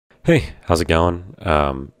Hey, how's it going?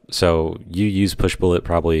 So you use Pushbullet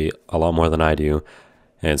probably a lot more than I do.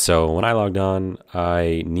 And so when I logged on,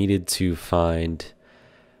 I needed to find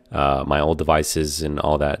my old devices and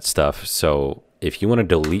all that stuff. So if you want to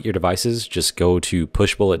delete your devices, just go to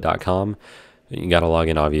pushbullet.com. You got to log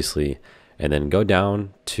in, obviously, and then go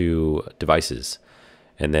down to devices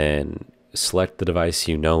and then select the device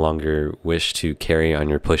you no longer wish to carry on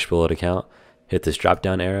your Pushbullet account. Hit this drop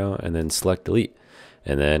down arrow and then select delete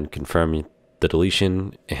and then confirm the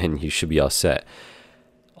deletion and you should be all set.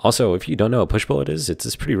 Also, if you don't know what Pushbullet is, it's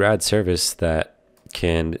this pretty rad service that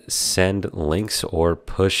can send links or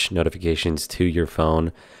push notifications to your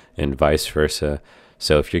phone and vice versa.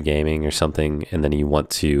 So if you're gaming or something and then you want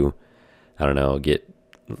to, I don't know, get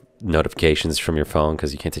notifications from your phone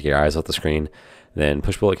because you can't take your eyes off the screen, then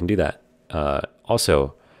Pushbullet can do that.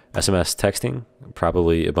 Also, SMS texting,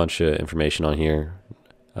 probably a bunch of information on here.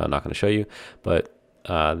 I'm not going to show you, but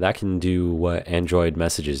that can do what Android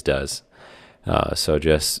Messages does. So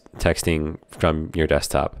just texting from your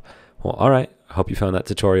desktop. Well, all right. I hope you found that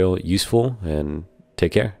tutorial useful and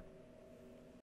take care.